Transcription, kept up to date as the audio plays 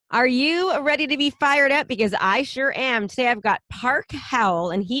Are you ready to be fired up? Because I sure am. Today I've got Park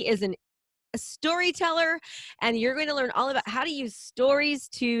Howell, and he is a storyteller, and you're going to learn all about how to use stories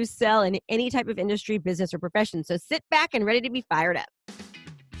to sell in any type of industry, business, or profession. So sit back and ready to be fired up.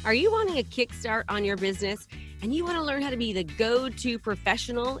 Are you wanting a kickstart on your business and you want to learn how to be the go-to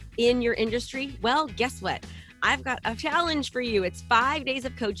professional in your industry? Well, guess what? I've got a challenge for you. It's 5 days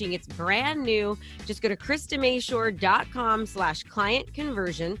of coaching. It's brand new. Just go to KristaMashore.com/client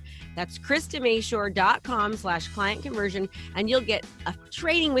conversion. That's KristaMashore.com/client conversion. And you'll get a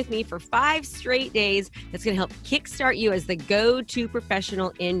training with me for 5 straight days that's going to help kickstart you as the go-to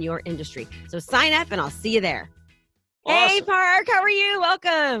professional in your industry. So sign up and I'll see you there. Awesome. Hey, Park, how are you?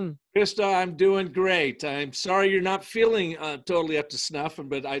 Welcome. Krista, I'm doing great. I'm sorry you're not feeling totally up to snuff,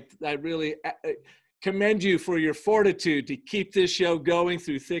 but I really commend you for your fortitude to keep this show going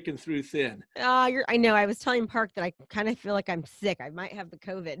through thick and through thin. I know. I was telling Park that I kind of feel like I'm sick. I might have the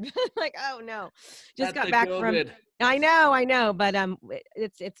COVID. Like, oh no, just got back COVID. I know. But I'm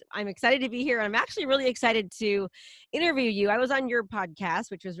excited to be here. I'm actually really excited to interview you. I was on your podcast,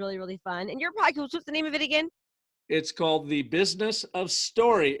 which was really, really fun. And your podcast, what's the name of it again? It's called The Business of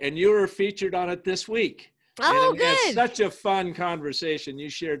Story, and you were featured on it this week. Oh, good. It's such a fun conversation. You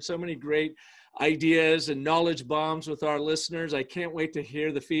shared so many great ideas and knowledge bombs with our listeners. I can't wait to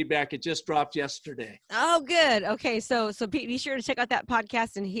hear the feedback. It just dropped yesterday. Oh, good. Okay, so be sure to check out that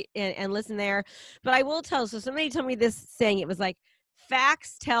podcast and listen there. But I will tell. So somebody told me this saying. It was like,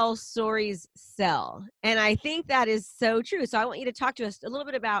 facts tell, stories sell. And I think that is so true. So I want you to talk to us a little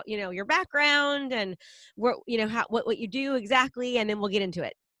bit about, your background and what you do exactly, and then we'll get into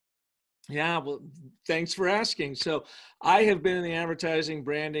it. Yeah, well, thanks for asking. So I have been in the advertising,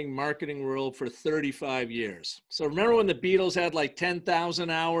 branding, marketing world for 35 years. So remember when the Beatles had like 10,000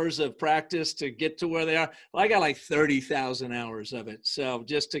 hours of practice to get to where they are? Well, I got like 30,000 hours of it. So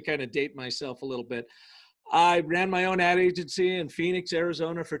just to kind of date myself a little bit, I ran my own ad agency in Phoenix,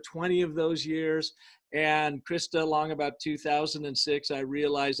 Arizona for 20 of those years. And Krista, along about 2006, I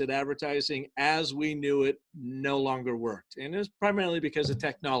realized that advertising as we knew it no longer worked. And it was primarily because of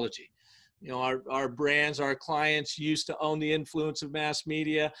technology. Our brands, our clients used to own the influence of mass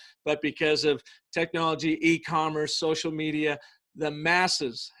media, but because of technology, e-commerce, social media, the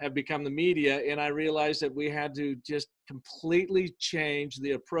masses have become the media. And I realized that we had to just completely change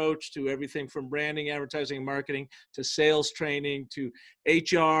the approach to everything from branding, advertising, and marketing, to sales training, to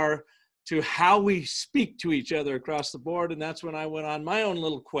HR, to how we speak to each other across the board. And that's when I went on my own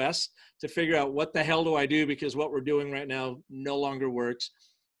little quest to figure out what the hell do I do, because what we're doing right now no longer works.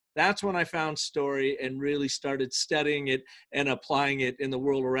 That's when I found story and really started studying it and applying it in the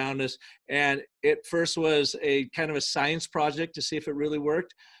world around us. And it first was a kind of a science project to see if it really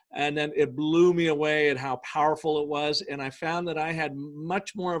worked. And then it blew me away at how powerful it was. And I found that I had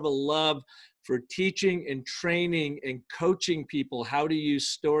much more of a love for teaching and training and coaching people how to use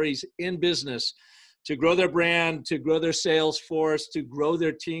stories in business to grow their brand, to grow their sales force, to grow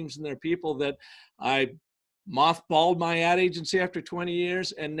their teams and their people, that I mothballed my ad agency after 20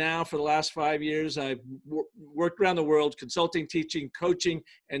 years. And now for the last 5 years, I've worked around the world consulting, teaching, coaching,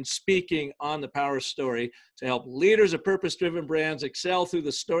 and speaking on the power of story to help leaders of purpose-driven brands excel through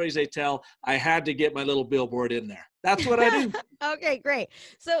the stories they tell. I had to get my little billboard in there. That's what I do. Okay, great.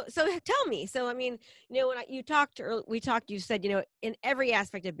 So tell me. So, I mean, when we talked, you said, in every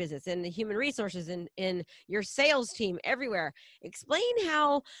aspect of business, in the human resources, in your sales team, everywhere, explain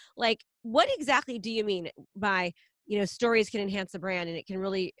how, what exactly do you mean by, stories can enhance the brand and it can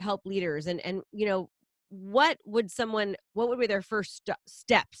really help leaders, and what would be their first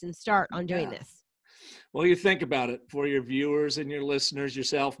steps and start on doing this? Well, you think about it for your viewers and your listeners,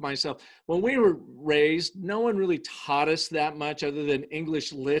 yourself, myself. When we were raised, no one really taught us that much other than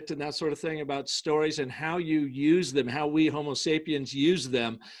English lit and that sort of thing about stories and how you use them, how we Homo sapiens use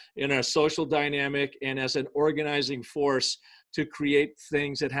them in our social dynamic and as an organizing force to create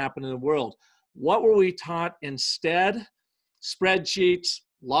things that happen in the world. What were we taught instead? Spreadsheets,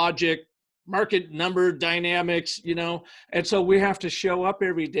 logic, market number dynamics, and so we have to show up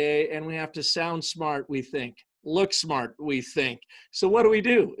every day and we have to sound smart, we think, look smart, we think. So what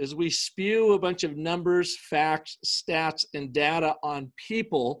do? Is we spew a bunch of numbers, facts, stats, and data on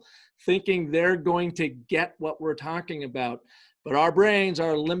people thinking they're going to get what we're talking about. But our brains,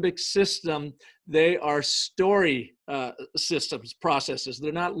 our limbic system, they are story systems, processes.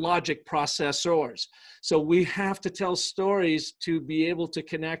 They're not logic processors. So we have to tell stories to be able to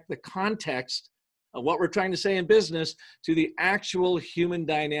connect the context of what we're trying to say in business to the actual human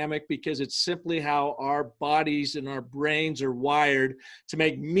dynamic, because it's simply how our bodies and our brains are wired to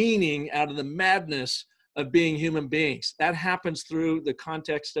make meaning out of the madness of being human beings. That happens through the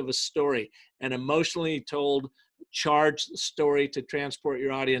context of a story, an emotionally told, charged story to transport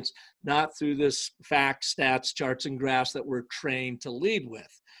your audience, not through this facts, stats, charts, and graphs that we're trained to lead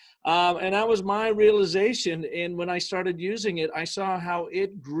with. And that was my realization. And when I started using it, I saw how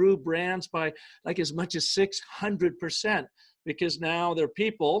it grew brands by like as much as 600%, because now they're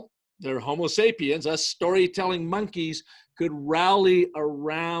people, they're Homo sapiens, us storytelling monkeys, could rally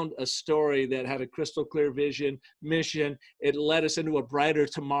around a story that had a crystal clear vision, mission. It led us into a brighter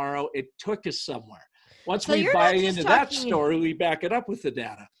tomorrow. It took us somewhere. Once So we you're buy not just into that talking, story, we back it up with the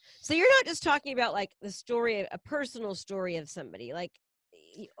data. so you're not just talking about like the story, a personal story of somebody, like,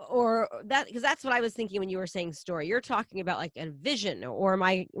 or that, because that's what I was thinking when you were saying story. You're talking about like a vision, or am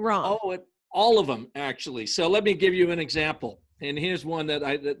I wrong? Oh, all of them, actually. So let me give you an example. And here's one that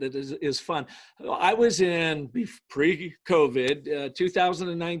is fun. I was in pre-COVID,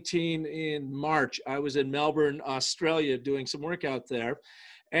 2019 in March. I was in Melbourne, Australia, doing some work out there,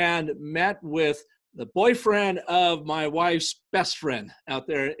 and met with the boyfriend of my wife's best friend out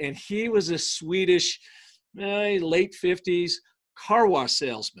there. And he was a Swedish, late 50s car wash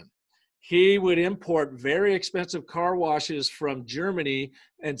salesman. He would import very expensive car washes from Germany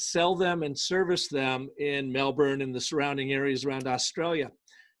and sell them and service them in Melbourne and the surrounding areas around Australia.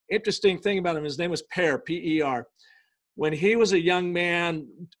 Interesting thing about him, his name was Per, P-E-R. When he was a young man,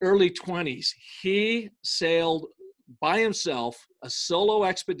 early 20s, he sailed by himself a solo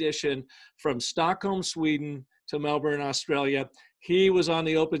expedition from Stockholm, Sweden to Melbourne, Australia. He was on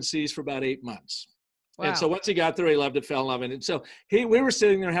the open seas for about 8 months. Wow. And so once he got there, he loved it, fell in love. And so we were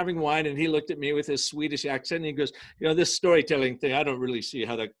sitting there having wine, and he looked at me with his Swedish accent, and he goes, this storytelling thing, I don't really see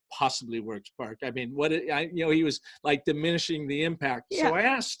how that possibly works, Park. I mean, he was like diminishing the impact. Yeah. So I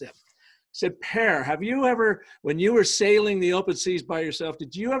asked him, I said, Per, have you ever, when you were sailing the open seas by yourself,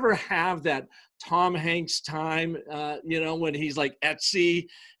 did you ever have that Tom Hanks time, when he's like at sea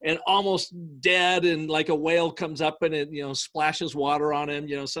and almost dead, and like a whale comes up and it, splashes water on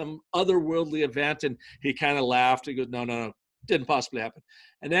him, some otherworldly event? And he kind of laughed. He goes, no, didn't possibly happen.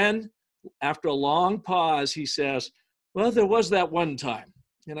 And then after a long pause, he says, well, there was that one time.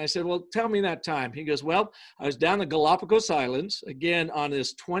 And I said, well, tell me that time. He goes, well, I was down the Galapagos Islands, again, on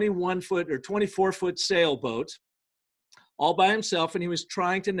this 21-foot or 24-foot sailboat, all by himself, and he was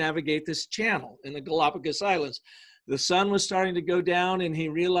trying to navigate this channel in the Galapagos Islands. The sun was starting to go down, and he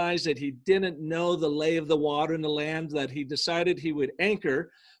realized that he didn't know the lay of the water and the land, that he decided he would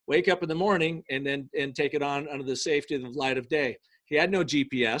anchor, wake up in the morning, and take it on under the safety of the light of day. He had no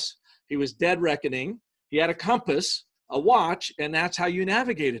GPS. He was dead reckoning. He had a compass, a watch, and that's how you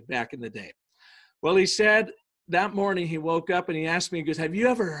navigated back in the day. Well, he said that morning he woke up and he asked me, he goes, have you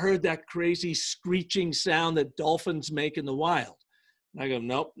ever heard that crazy screeching sound that dolphins make in the wild? And I go,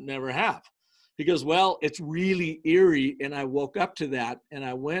 nope, never have. He goes, well, it's really eerie. And I woke up to that, and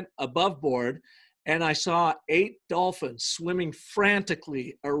I went above board, and I saw 8 dolphins swimming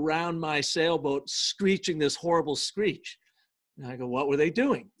frantically around my sailboat, screeching this horrible screech. And I go, what were they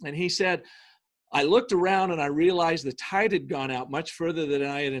doing? And he said, I looked around and I realized the tide had gone out much further than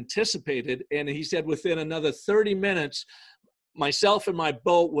I had anticipated. And he said within another 30 minutes, myself and my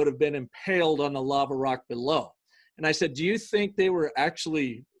boat would have been impaled on the lava rock below. And I said, do you think they were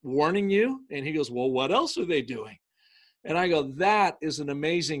actually warning you? And he goes, well, what else are they doing? And I go, that is an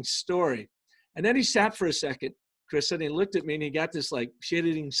amazing story. And then he sat for a second, Krista, and he looked at me, and he got this like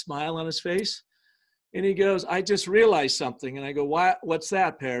shit-eating smile on his face. And he goes, I just realized something. And I go, what's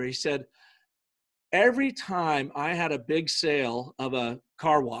that, Per? He said, every time I had a big sale of a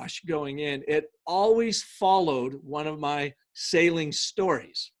car wash going in, it always followed one of my sailing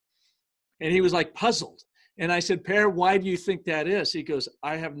stories. And he was like puzzled. And I said, Per, why do you think that is? He goes,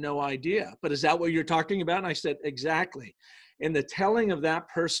 I have no idea. But is that what you're talking about? And I said, exactly. In the telling of that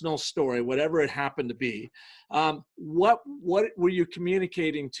personal story, whatever it happened to be, what were you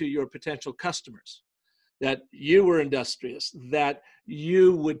communicating to your potential customers? That you were industrious, that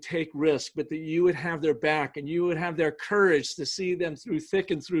you would take risk, but that you would have their back, and you would have their courage to see them through thick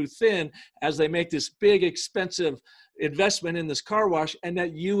and through thin as they make this big, expensive investment in this car wash, and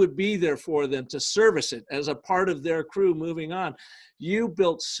that you would be there for them to service it as a part of their crew moving on. You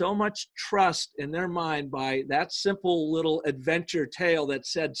built so much trust in their mind by that simple little adventure tale that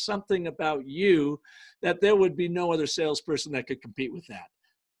said something about you, that there would be no other salesperson that could compete with that.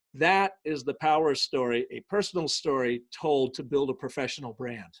 That is the power story, a personal story told to build a professional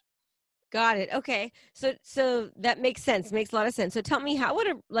brand. Got it. Okay. So that makes sense. Makes a lot of sense. So tell me, how would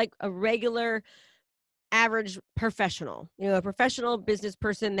a regular average professional, a professional business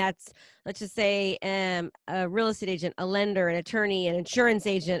person that's, let's just say, a real estate agent, a lender, an attorney, an insurance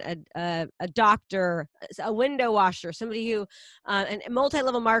agent, a doctor, a window washer, somebody who, a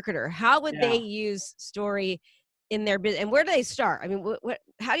multi-level marketer, how would they Yeah. use story in their business? And where do they start? I mean,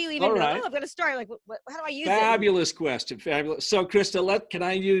 how do you All even know, right. oh, I've got a story. Like, how do I use it? Fabulous question. Fabulous. So Krista, can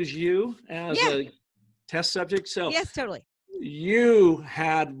I use you as Yeah. a test subject? So Yes, totally. you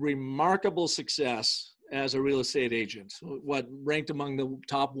had remarkable success as a real estate agent, what ranked among the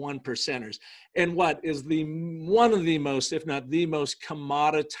top 1%ers, and what is one of the most, if not the most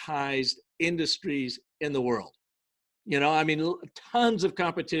commoditized industries in the world. I mean, tons of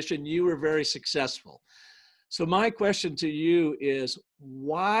competition. You were very successful. So my question to you is,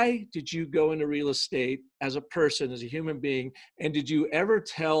 why did you go into real estate as a person, as a human being? And did you ever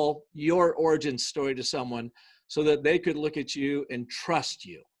tell your origin story to someone so that they could look at you and trust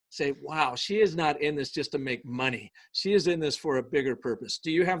you? Say, wow, she is not in this just to make money. She is in this for a bigger purpose. Do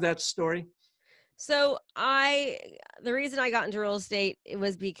you have that story? So the reason I got into real estate, it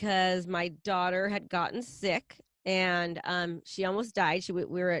was because my daughter had gotten sick, and she almost died. We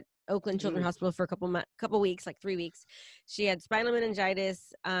were at Oakland Children's Ooh. Hospital for a couple weeks, like 3 weeks. She had spinal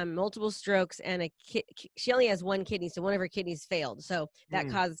meningitis, multiple strokes, and she only has one kidney, so one of her kidneys failed. So that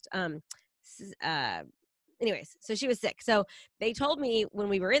caused anyways, so she was sick. So they told me when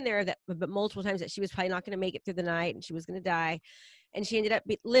we were in there but multiple times, that she was probably not going to make it through the night and she was going to die. And she ended up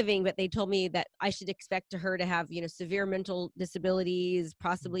living, but they told me that I should expect her to have, severe mental disabilities,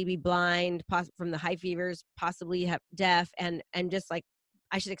 possibly be blind, from the high fevers, possibly have deaf, and just like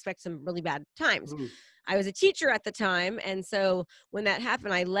I should expect some really bad times. Ooh. I was a teacher at the time, and so when that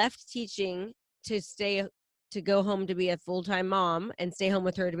happened, I left teaching to go home to be a full-time mom and stay home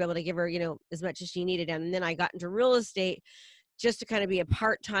with her to be able to give her, as much as she needed. And then I got into real estate just to kind of be a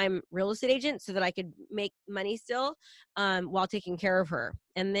part-time real estate agent so that I could make money still, while taking care of her.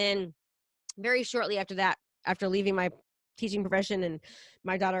 And then very shortly after that, after leaving my teaching profession and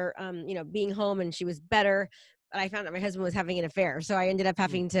my daughter, being home and she was better, I found out my husband was having an affair. So I ended up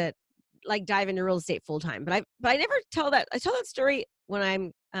having to dive into real estate full time. But I never tell that. I tell that story when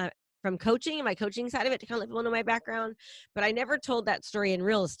I'm, from coaching and my coaching side of it, to kind of let people know my background, but I never told that story in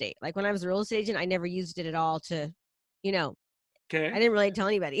real estate. Like when I was a real estate agent, I never used it at all to, I Okay. didn't really tell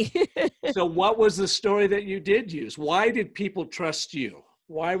anybody. So what was the story that you did use? Why did people trust you?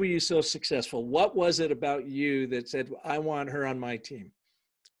 Why were you so successful? What was it about you that said, I want her on my team?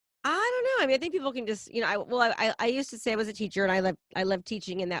 I don't know. I mean, I think people can just, I used to say I was a teacher and I love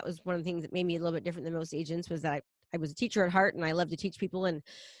teaching. And that was one of the things that made me a little bit different than most agents, was that I was a teacher at heart and I love to teach people. And,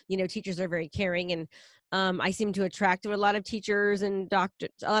 teachers are very caring. And I seem to attract a lot of teachers and doctors,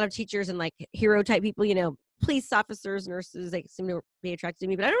 a lot of teachers and like hero type people, police officers, nurses, they seem to be attracted to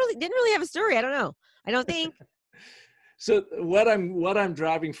me, but didn't really have a story. I don't know. I don't think. So what I'm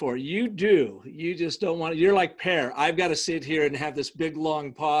driving for, you just don't want, you're like Pear. I've got to sit here and have this big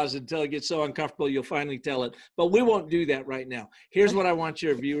long pause until it gets so uncomfortable you'll finally tell it. But we won't do that right now. Here's what I want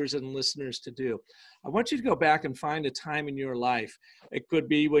your viewers and listeners to do. I want you to go back and find a time in your life. It could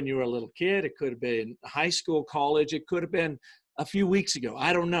be when you were a little kid. It could have been high school, college. It could have been a few weeks ago.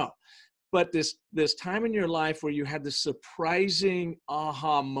 I don't know. But this time in your life where you had this surprising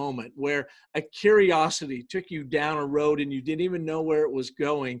aha moment, where a curiosity took you down a road and you didn't even know where it was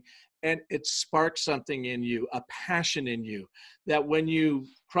going, and it sparked something in you, a passion in you, that when you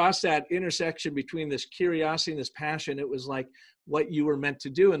cross that intersection between this curiosity and this passion, it was like what you were meant to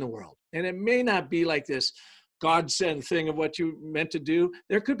do in the world. And it may not be like this godsend thing of what you meant to do.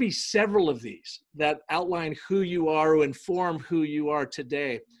 There could be several of these that outline who you are or inform who you are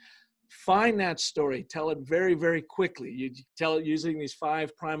today. Find that story, tell it very, very quickly. You tell it using these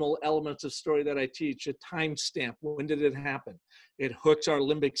 5 primal elements of story that I teach. A timestamp, when did it happen? It hooks our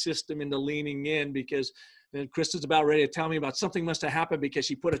limbic system into leaning in, because then Krista's about ready to tell me about something must have happened because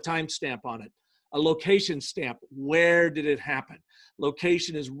she put a timestamp on it. A location stamp, where did it happen?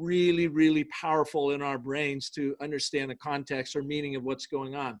 Location is really, really powerful in our brains to understand the context or meaning of what's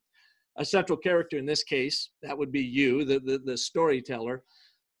going on. A central character, in this case, that would be you, the storyteller.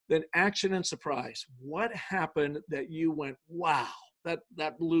 Then action and surprise. What happened that you went, wow,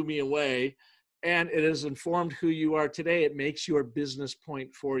 that blew me away? And it has informed who you are today. It makes your business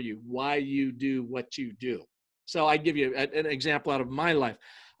point for you, why you do what you do. So I give you an example out of my life.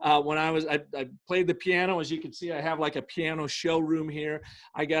 When I played the piano, as you can see, I have like a piano showroom here.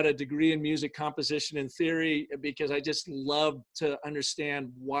 I got a degree in music composition and theory because I just loved to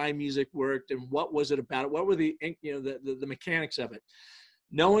understand why music worked and what was it about it. What were the mechanics of it.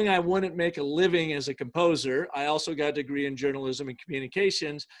 Knowing I wouldn't make a living as a composer, I also got a degree in journalism and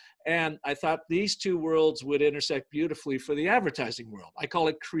communications. And I thought these two worlds would intersect beautifully for the advertising world. I call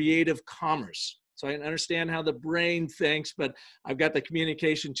it creative commerce. So I understand how the brain thinks, but I've got the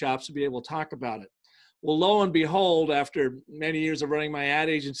communication chops to be able to talk about it. Well, lo and behold, after many years of running my ad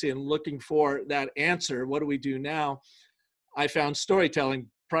agency and looking for that answer, what do we do now? I found storytelling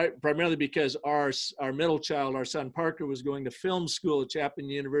primarily because our middle child, our son Parker, was going to film school at Chapman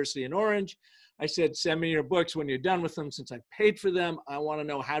University in Orange. I said, send me your books when you're done with them. Since I paid for them, I want to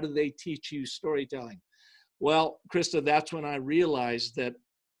know, how do they teach you storytelling? Well, Krista, that's when I realized that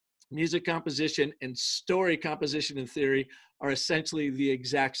music composition and story composition in theory are essentially the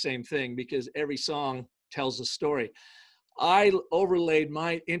exact same thing, because every song tells a story. I overlaid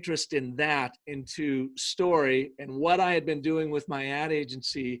my interest in that into story and what I had been doing with my ad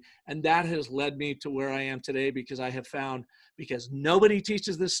agency. And that has led me to where I am today, because I have found, because nobody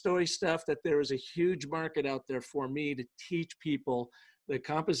teaches this story stuff, that there is a huge market out there for me to teach people the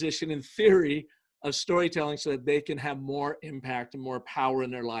composition and theory of storytelling so that they can have more impact and more power in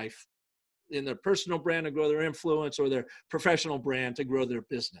their life, in their personal brand to grow their influence, or their professional brand to grow their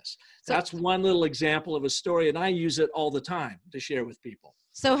business. So that's one little example of a story, and I use it all the time to share with people.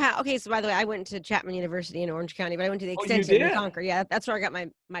 So so by the way, I went to Chapman University in Orange County, but I went to the Oh, extension you did? in Concord. Yeah, that's where I got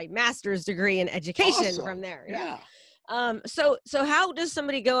my master's degree in education. Awesome. From there. Yeah. So how does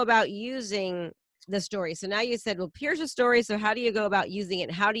somebody go about using the story? So now you said, well, here's a story. So how do you go about using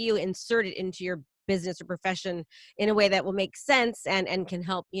it? How do you insert it into your business or profession in a way that will make sense and can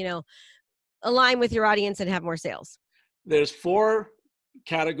help, align with your audience and have more sales? There's 4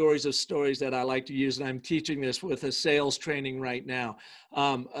 categories of stories that I like to use, and I'm teaching this with a sales training right now.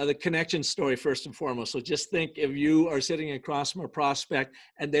 The connection story, first and foremost. So just think, if you are sitting across from a prospect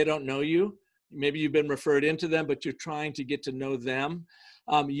and they don't know you, maybe you've been referred into them, but you're trying to get to know them.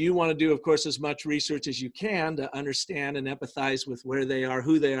 You want to do, of course, as much research as you can to understand and empathize with where they are,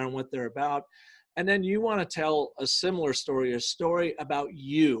 who they are, and what they're about. And then you want to tell a similar story, a story about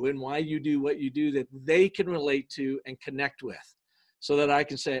you and why you do what you do that they can relate to and connect with, so that I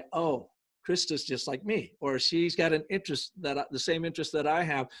can say, oh, Krista's just like me, or she's got an interest, the same interest that I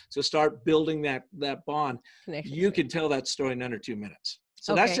have. So start building that bond. You can tell that story in under 2 minutes.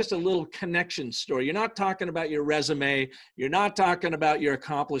 So that's just a little connection story. You're not talking about your resume. You're not talking about your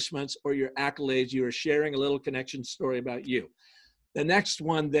accomplishments or your accolades. You are sharing a little connection story about you. The next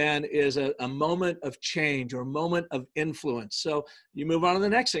one then is a moment of change or a moment of influence. So you move on to the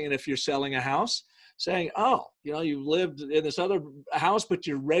next thing. And if you're selling a house, saying, oh, you lived in this other house, but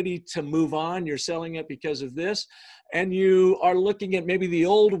you're ready to move on. You're selling it because of this. And you are looking at maybe the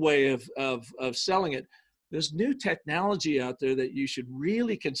old way of selling it. There's new technology out there that you should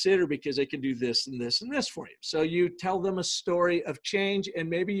really consider, because they can do this and this and this for you. So you tell them a story of change, and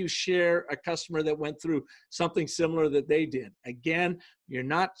maybe you share a customer that went through something similar that they did. Again, you're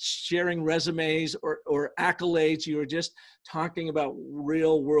not sharing resumes or accolades. You are just talking about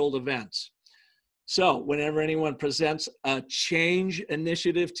real world events. So whenever anyone presents a change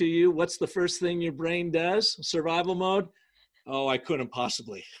initiative to you, what's the first thing your brain does? Survival mode? Oh, I couldn't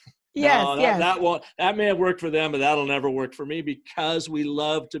possibly. Yes, no, that won't. That may have worked for them, but that'll never work for me, because we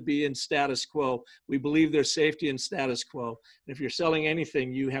love to be in status quo. We believe there's safety in status quo. And if you're selling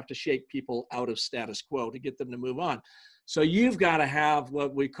anything, you have to shake people out of status quo to get them to move on. So you've got to have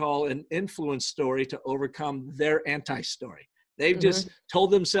what we call an influence story to overcome their anti-story. They've just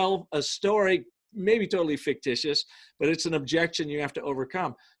told themselves a story, maybe totally fictitious, but it's an objection you have to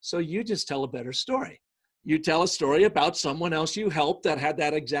overcome. So you just tell a better story. You tell a story about someone else you helped that had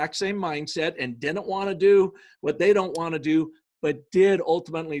that exact same mindset and didn't want to do what they don't want to do, but did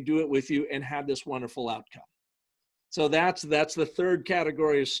ultimately do it with you and had this wonderful outcome. So that's the third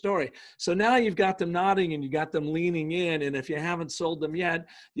category of story. So now you've got them nodding and you got them leaning in. And if you haven't sold them yet,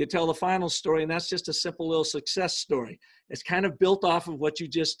 you tell the final story, and that's just a simple little success story. It's kind of built off of what you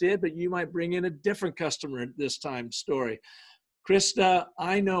just did, but you might bring in a different customer this time story. Krista,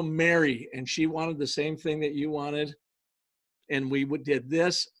 I know Mary, and she wanted the same thing that you wanted, and we did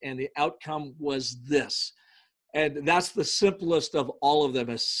this, and the outcome was this. And that's the simplest of all of them,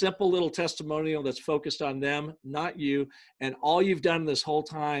 a simple little testimonial that's focused on them, not you. And all you've done this whole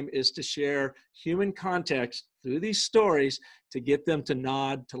time is to share human context through these stories to get them to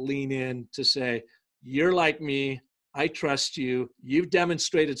nod, to lean in, to say, you're like me, I trust you, you've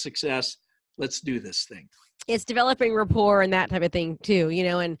demonstrated success, let's do this thing. It's developing rapport and that type of thing too,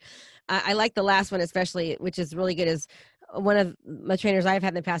 and I like the last one especially, which is really good, is one of the trainers I've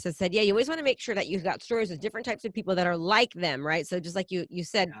had in the past has said, yeah, you always want to make sure that you've got stories with different types of people that are like them, right? So just like you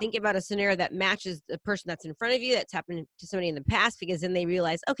said, Yeah. think about a scenario that matches the person that's in front of you, that's happened to somebody in the past, because then they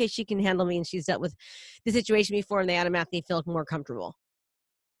realize, okay, she can handle me and she's dealt with the situation before, and they automatically feel more comfortable.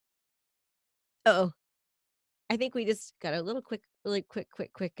 Oh, I think we just got a little really quick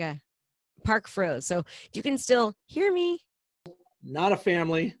park froze. So you can still hear me. Not a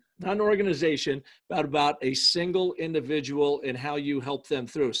family, not an organization, but about a single individual and how you help them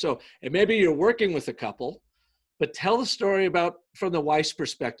through. So, and maybe you're working with a couple, but tell the story about from the wife's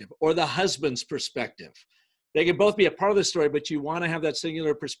perspective or the husband's perspective. They can both be a part of the story, but you want to have that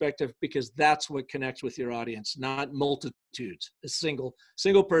singular perspective because that's what connects with your audience, not multitudes. A single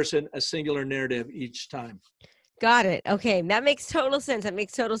person, a singular narrative each time. Got it. Okay, that makes total sense. That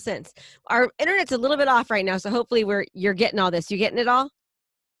makes total sense. Our internet's a little bit off right now, so hopefully you're getting all this. You getting it all?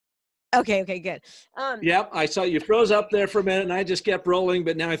 Okay, good. Yep, I saw you froze up there for a minute and I just kept rolling,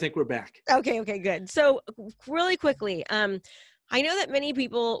 but now I think we're back. Okay, good. So really quickly, I know that many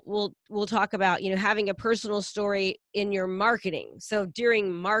people will talk about, having a personal story in your marketing. So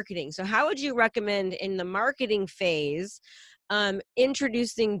during marketing, so how would you recommend in the marketing phase,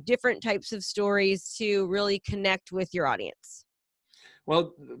 introducing different types of stories to really connect with your audience?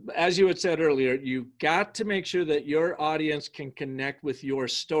 Well, as you had said earlier, you've got to make sure that your audience can connect with your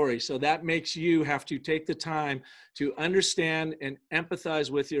story. So that makes you have to take the time to understand and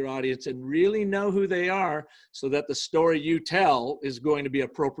empathize with your audience and really know who they are so that the story you tell is going to be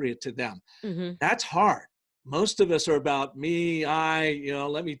appropriate to them. Mm-hmm. That's hard. Most of us are about me,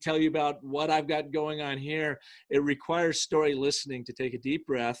 let me tell you about what I've got going on here. It requires story listening to take a deep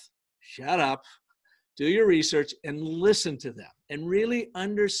breath, shut up, do your research and listen to them and really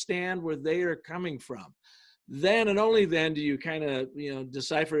understand where they are coming from. Then and only then do you kind of,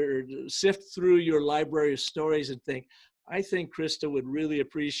 decipher or sift through your library of stories and think, I think Krista would really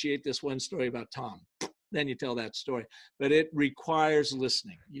appreciate this one story about Tom. Then you tell that story. But it requires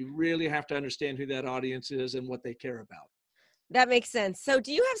listening. You really have to understand who that audience is and what they care about. That makes sense. So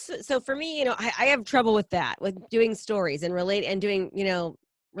do you have, so for me, I have trouble with that, with doing stories and doing,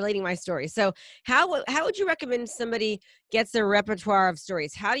 relating my story. So how would you recommend somebody gets a repertoire of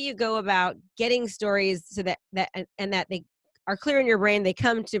stories? How do you go about getting stories so that they are clear in your brain, they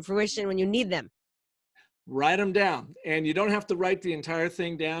come to fruition when you need them? Write them down. And you don't have to write the entire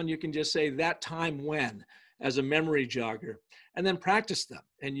thing down. You can just say that time when as a memory jogger, and then practice them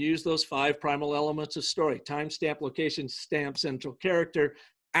and use those 5 primal elements of story: timestamp, location, stamp, central character,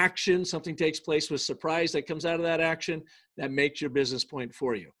 action. Something takes place with surprise that comes out of that action that makes your business point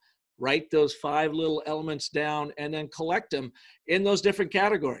for you. Write those 5 little elements down and then collect them in those different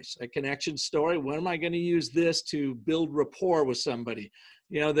categories. A connection story. When am I going to use this to build rapport with somebody?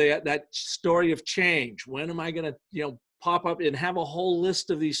 That story of change. When am I going to, pop up and have a whole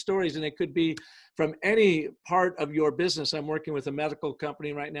list of these stories? And it could be from any part of your business. I'm working with a medical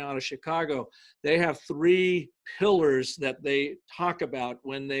company right now out of Chicago. They have 3 pillars that they talk about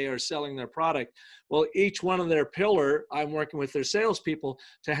when they are selling their product. Well, each one of their pillar, I'm working with their salespeople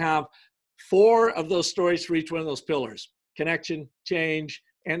to have 4 of those stories for each one of those pillars: connection, change,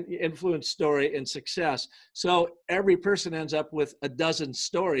 and influence, story, and success. So every person ends up with a dozen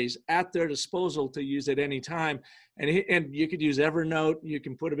stories at their disposal to use at any time. And you could use Evernote, you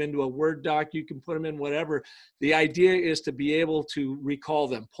can put them into a Word doc, you can put them in whatever. The idea is to be able to recall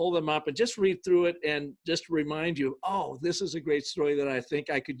them, pull them up and just read through it and just remind you, oh, this is a great story that I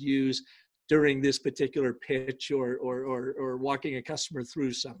think I could use during this particular pitch or walking a customer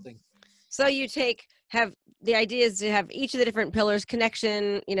through something. So you have the idea is to have each of the different pillars,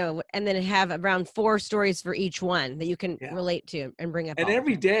 connection, and then have around 4 stories for each one that you can relate to and bring up. And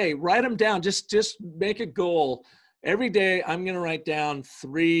every day, write them down. Just make a goal. Every day, I'm going to write down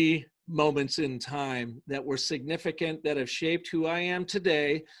 3 moments in time that were significant, that have shaped who I am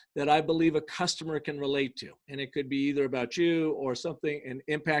today, that I believe a customer can relate to. And it could be either about you or something, an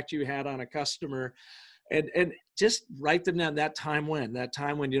impact you had on a customer. And just write them down. That time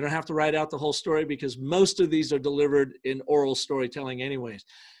when you don't have to write out the whole story, because most of these are delivered in oral storytelling anyways.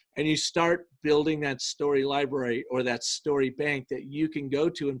 And you start building that story library or that story bank that you can go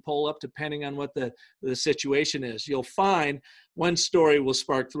to and pull up depending on what the situation is. You'll find one story will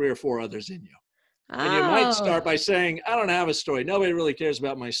spark 3 or 4 others in you. Oh. And you might start by saying, I don't have a story. Nobody really cares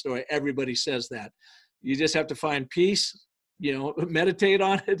about my story. Everybody says that. You just have to find peace, meditate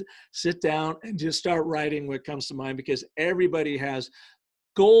on it, sit down and just start writing what comes to mind, because everybody has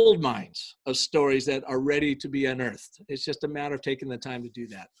gold mines of stories that are ready to be unearthed. It's just a matter of taking the time to do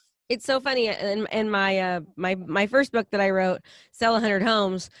that. It's so funny. In my first book that I wrote, Sell 100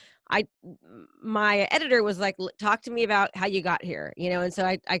 Homes, my editor was like, talk to me about how you got here, and so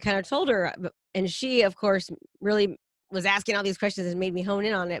I kind of told her, and she, of course, really was asking all these questions and made me hone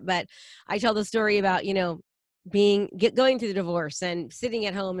in on it. But I tell the story about, going through the divorce and sitting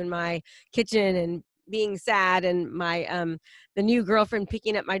at home in my kitchen and being sad, and my the new girlfriend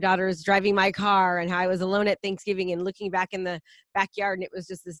picking up my daughters, driving my car, and how I was alone at Thanksgiving and looking back in the backyard, and it was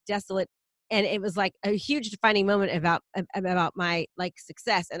just this desolate. And it was like a huge defining moment about my like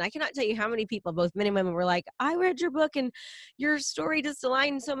success. And I cannot tell you how many people, both men and women, were like, I read your book and your story just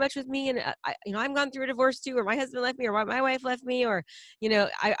aligned so much with me. And I've gone through a divorce too, or my husband left me, or my wife left me, or,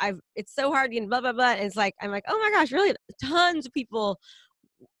 I've, it's so hard and blah, blah, blah. And it's like, I'm like, oh my gosh, really? Tons of people.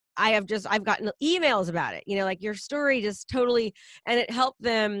 I've gotten emails about it, like your story just totally, and it helped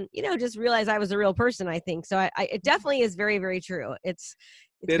them, just realize I was a real person, I think. So it definitely is very, very true. It's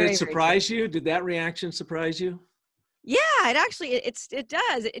Did very, it surprise you? Did that reaction surprise you? yeah, it actually, it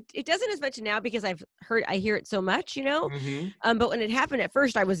does. It doesn't as much now because I hear it so much, Mm-hmm. But when it happened at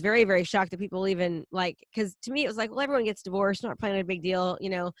first, I was very, very shocked that people even like, cause to me, it was like, well, everyone gets divorced, not planning a big deal,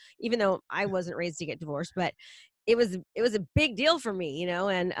 even though I wasn't raised to get divorced, but it was a big deal for me,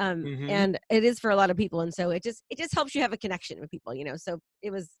 Mm-hmm. and it is for a lot of people. And so it just helps you have a connection with people, so it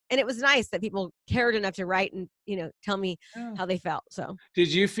was nice that people cared enough to write and, tell me Yeah. how they felt. So.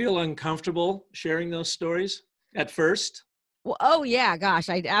 Did you feel uncomfortable sharing those stories at first? Well, oh yeah, gosh,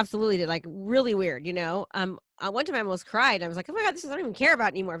 I absolutely did. Like really weird, one time I almost cried. I was like, oh my God, this is, I don't even care about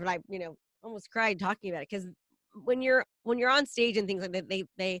it anymore. But I, almost cried talking about it, because when you're on stage and things like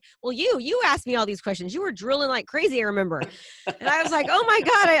that, well, you asked me all these questions. You were drilling like crazy, I remember. And I was like, oh my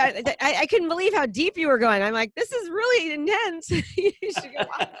God, I couldn't believe how deep you were going. I'm like, this is really intense. You should go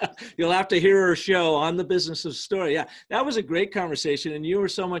watch it. You'll have to hear her show on the business of story. Yeah, that was a great conversation. And you were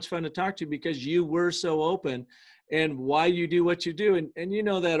so much fun to talk to because you were so open and why you do what you do. And you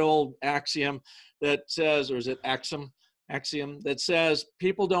know that old axiom that says, or is it axiom that says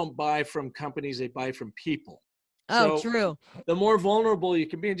people don't buy from companies, they buy from people. Oh, So true. the more vulnerable you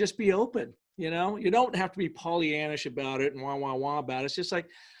can be, and just be open, you don't have to be Pollyannish about it and wah about it. It's just like,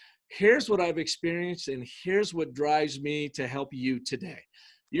 here's what I've experienced and here's what drives me to help you today.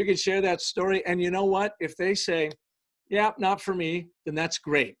 You can share that story. And you know what? If they say, yeah, not for me, then that's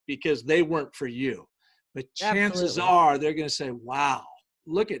great because they weren't for you. But chances Absolutely. are they're going to say, wow,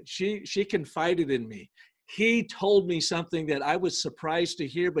 look at, she confided in me. He told me something that I was surprised to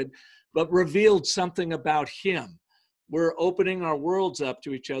hear, but revealed something about him. We're opening our worlds up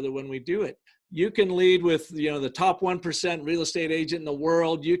to each other when we do it. You can lead with, the top 1% real estate agent in the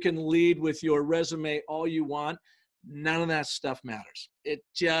world. You can lead with your resume all you want. None of that stuff matters. It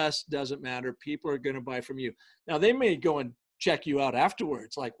just doesn't matter. People are going to buy from you. Now, they may go and check you out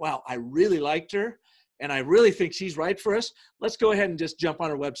afterwards. Like, wow, I really liked her. And I really think she's right for us. Let's go ahead and just jump on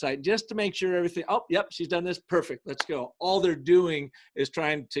her website just to make sure everything, oh, yep, she's done this. Perfect. Let's go. All they're doing is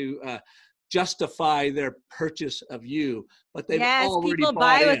trying to justify their purchase of you, but they've Yes, already people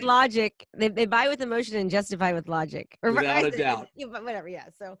bought buy with in, logic. They buy with emotion and justify with logigic, or without right, a doubt. but whatever. Yeah.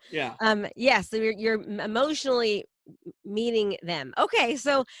 So, Yeah. yes. So you're emotionally meeting them. Okay.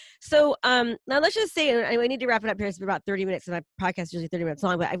 Now let's just say, and I need to wrap it up here. It's been about 30 minutes, and my podcast is usually 30 minutes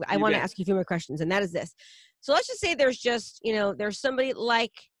long. But I You want to bet. ask you a few more questions, and that is this. So let's just say there's just there's somebody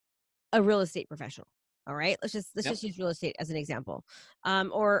like a real estate professional. All right, let's Yep. just use real estate as an example,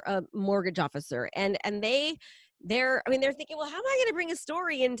 or a mortgage officer, and they're thinking, well, how am I going to bring a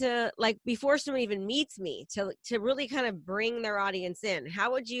story into, like, before someone even meets me, to really kind of bring their audience in?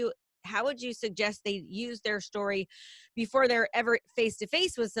 How would you suggest they use their story before they're ever face to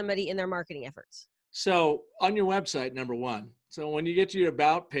face with somebody in their marketing efforts? So on your website, number one, so when you get to your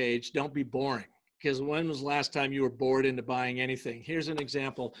about page, don't be boring. Because when was the last time you were bored into buying anything? Here's an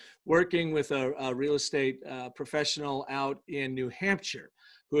example. Working with a real estate professional out in New Hampshire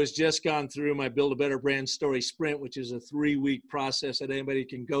who has just gone through my Build a Better Brand Story Sprint, which is a 3-week process that anybody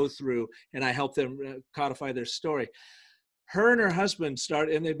can go through, and I help them codify their story. Her and her husband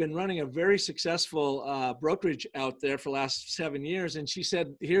started, and they've been running a very successful brokerage out there for the last 7 years. And she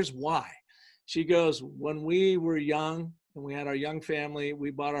said, here's why. She goes, when we were young and we had our young family,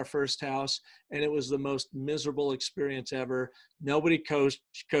 we bought our first house, and it was the most miserable experience ever. Nobody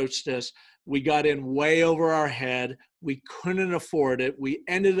coached us. We got in way over our head. We couldn't afford it. We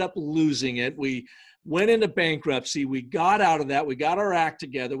ended up losing it. We went into bankruptcy. We got out of that. We got our act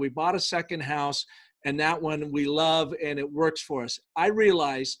together. We bought a second house, and that one we love, and it works for us. I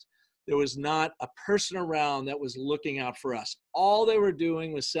realized there was not a person around that was looking out for us. All they were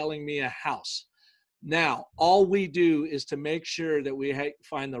doing was selling me a house. Now, all we do is to make sure that we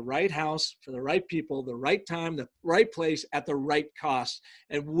find the right house for the right people, the right time, the right place at the right cost.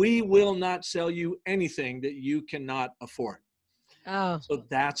 And we will not sell you anything that you cannot afford. Oh, So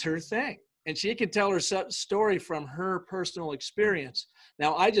that's her thing. And she can tell her story from her personal experience.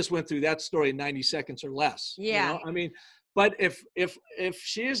 Now, I just went through that story in 90 seconds or less. yeah. I mean, but if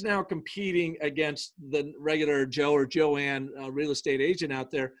she is now competing against the regular Joe or Joanne real estate agent out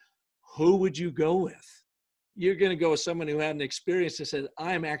there, who would you go with? You're going to go with someone who had an experience that says,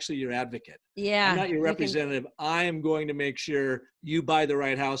 I'm actually your advocate. I'm Yeah. not your representative. I am going to make sure you buy the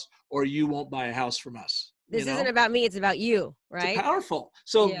right house or you won't buy a house from us. This isn't about me, it's about you, right? It's powerful.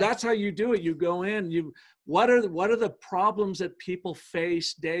 So Yeah. that's how you do it. You go in, what are the problems that people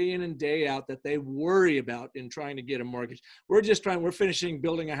face day in and day out that they worry about in trying to get a mortgage? We're finishing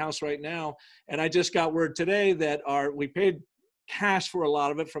building a house right now. And I just got word today that we paid cash for a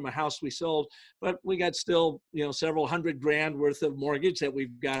lot of it from a house we sold, but we got still, several $100,000 worth of mortgage that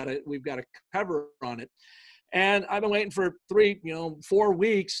we've got to cover on it. And I've been waiting for 4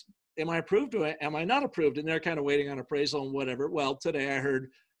 weeks. Am I approved or am I not approved? And they're kind of waiting on appraisal and whatever. Well, today I heard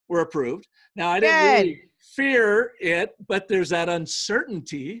we're approved. Now, I didn't really fear it, but there's that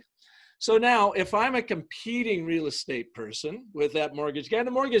uncertainty. So now if I'm a competing real estate person with that mortgage guy, and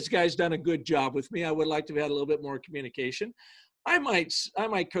the mortgage guy's done a good job with me, I would like to have had a little bit more communication. I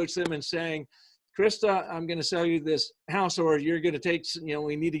might coach them in saying, Krista, I'm going to sell you this house, or you're going to take,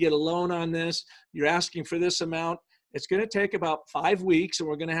 we need to get a loan on this. You're asking for this amount. It's going to take about 5 weeks, and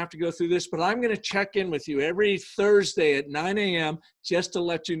we're going to have to go through this, but I'm going to check in with you every Thursday at 9 a.m. just to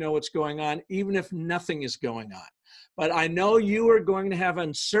let you know what's going on, even if nothing is going on. But I know you are going to have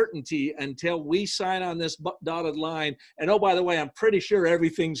uncertainty until we sign on this dotted line. And oh, by the way, I'm pretty sure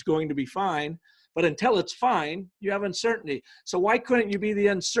everything's going to be fine. But until it's fine, you have uncertainty. So why couldn't you be the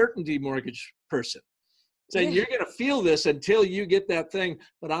uncertainty mortgage person? Saying you're going to feel this until you get that thing,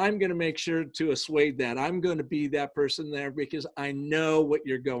 but I'm going to make sure to assuage that. I'm going to be that person there because I know what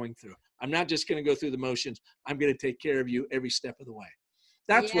you're going through. I'm not just going to go through the motions. I'm going to take care of you every step of the way.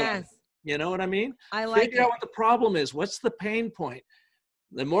 That's what, you know what I mean? I like Figure out what the problem is. What's the pain point?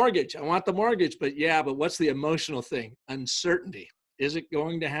 The mortgage. I want the mortgage, but what's the emotional thing? Uncertainty. Is it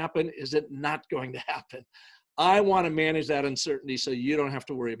going to happen? Is it not going to happen? I want to manage that uncertainty so you don't have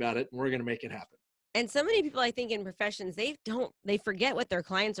to worry about it, and we're going to make it happen. And so many people, I think, in professions, they forget what their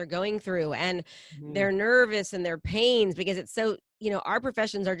clients are going through, and they're nervous and their pains because it's so, our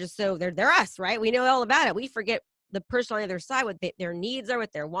professions are just so, they're us, right? We know all about it. We forget the person on the other side, what their needs are,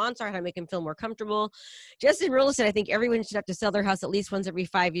 what their wants are, how to make them feel more comfortable. Just in real estate, I think everyone should have to sell their house at least once every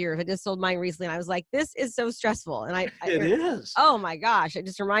 5 years. I just sold mine recently, and I was like, this is so stressful. And it is. Oh my gosh. It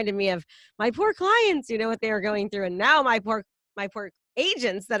just reminded me of my poor clients, what they were going through. And now my poor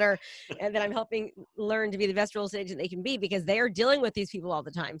agents that I'm helping learn to be the best real estate agent they can be, because they are dealing with these people all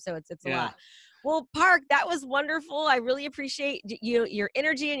the time. So it's a lot. Well, Park, that was wonderful. I really appreciate your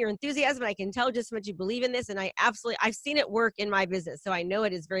energy and your enthusiasm. I can tell just how much you believe in this. And I've seen it work in my business. So I know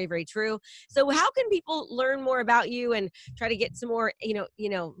it is very, very true. So how can people learn more about you and try to get some more,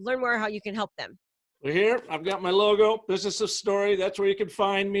 learn more how you can help them? Well, here, I've got my logo, Business of Story. That's where you can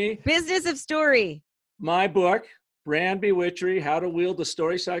find me. Business of Story. My book, Brand Bewitchery, How to Wield the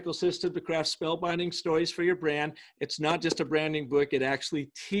Story Cycle System to Craft Spellbinding Stories for Your Brand. It's not just a branding book. It actually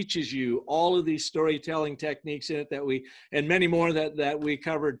teaches you all of these storytelling techniques in it and many more that we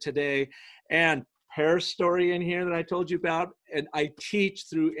covered today. And Hair story in here that I told you about, and I teach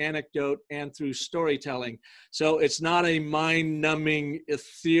through anecdote and through storytelling. So it's not a mind-numbing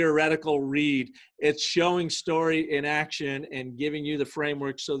theoretical read. It's showing story in action and giving you the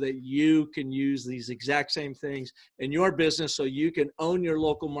framework so that you can use these exact same things in your business so you can own your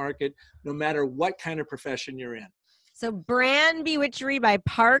local market no matter what kind of profession you're in. So Brand Bewitchery by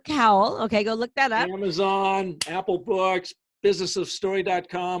Park Howell. Okay, go look that up. Amazon, Apple Books,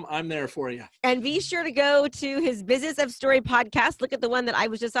 businessofstory.com. I'm there for you. And be sure to go to his Business of Story podcast. Look at the one that I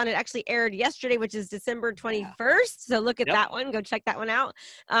was just on. It actually aired yesterday, which is December 21st. So look at that one. Go check that one out.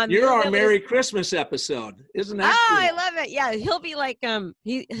 You're our Merry Christmas episode. Isn't that cool? I love it. Yeah. He'll be like,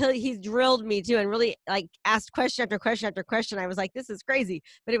 he's drilled me too and really like asked question after question after question. I was like, this is crazy,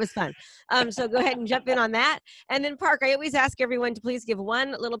 but it was fun. So go ahead and jump in on that. And then Park, I always ask everyone to please give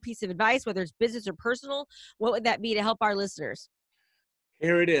one little piece of advice, whether it's business or personal. What would that be to help our listeners?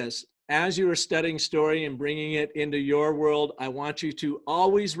 Here it is. As you are studying story and bringing it into your world, I want you to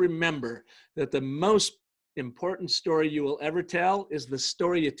always remember that the most important story you will ever tell is the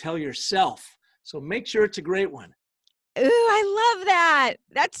story you tell yourself. So make sure it's a great one. Ooh, I love that.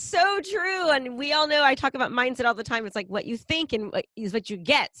 That's so true. And we all know I talk about mindset all the time. It's like what you think and what is what you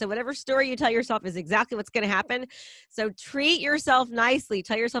get. So whatever story you tell yourself is exactly what's going to happen. So treat yourself nicely.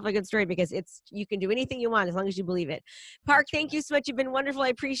 Tell yourself a good story because you can do anything you want as long as you believe it. Park, thank you so much. You've been wonderful. I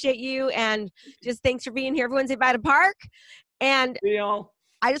appreciate you. And just thanks for being here. Everyone say bye to Park. And See y'all.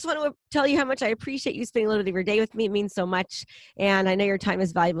 I just want to tell you how much I appreciate you spending a little bit of your day with me. It means so much. And I know your time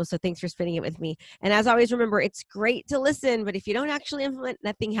is valuable, so thanks for spending it with me. And as always, remember, it's great to listen, but if you don't actually implement,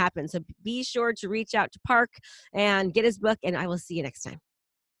 nothing happens. So be sure to reach out to Park and get his book, and I will see you next time.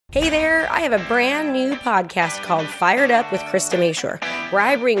 Hey there, I have a brand new podcast called Fired Up with Krista Mashore, where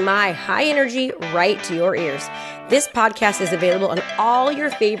I bring my high energy right to your ears. This podcast is available on all your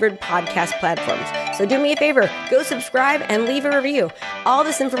favorite podcast platforms. So do me a favor, go subscribe and leave a review. All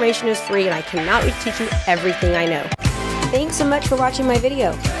this information is free and I cannot wait to teach you everything I know. Thanks so much for watching my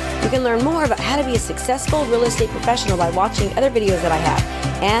video. You can learn more about how to be a successful real estate professional by watching other videos that I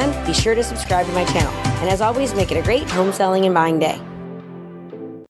have. And be sure to subscribe to my channel. And as always, make it a great home selling and buying day.